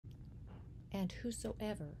And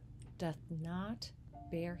whosoever doth not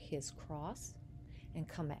bear his cross and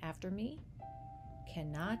come after me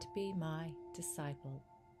cannot be my disciple.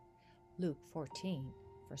 Luke 14,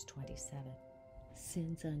 verse 27.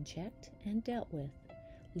 Sins unchecked and dealt with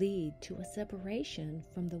lead to a separation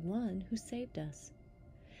from the one who saved us.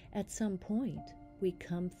 At some point, we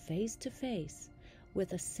come face to face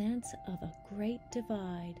with a sense of a great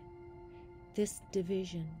divide. This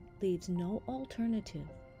division leaves no alternative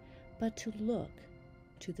but to look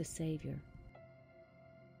to the Savior.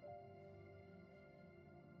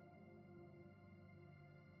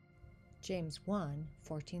 James 1,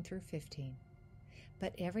 14 through 15.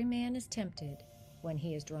 But every man is tempted when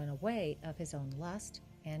he is drawn away of his own lust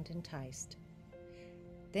and enticed.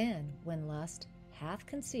 Then, when lust hath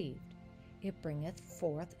conceived, it bringeth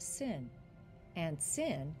forth sin, and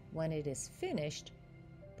sin, when it is finished,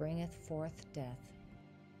 bringeth forth death.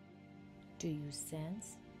 Do you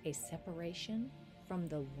sense a separation from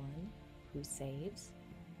the one who saves?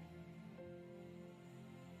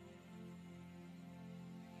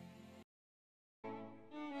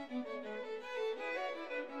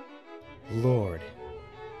 Lord,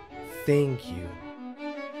 thank you.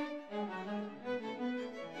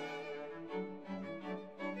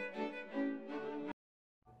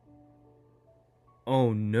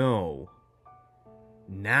 Oh no.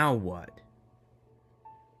 Now what?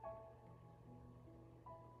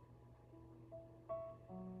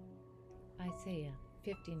 Isaiah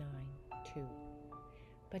 59, 2.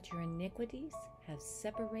 But your iniquities have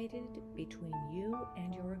separated between you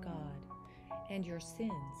and your God, and your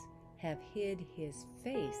sins have hid his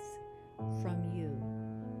face from you,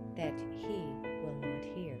 that he will not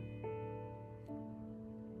hear.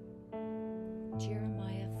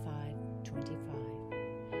 Jeremiah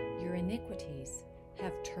 5:25. Your iniquities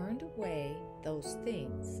have turned away those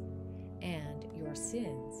things, and your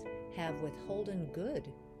sins have withholden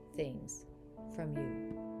good things from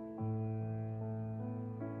you.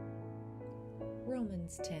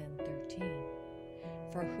 Romans 10:13.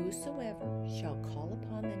 For whosoever shall call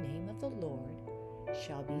upon the name of the Lord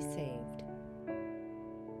shall be saved.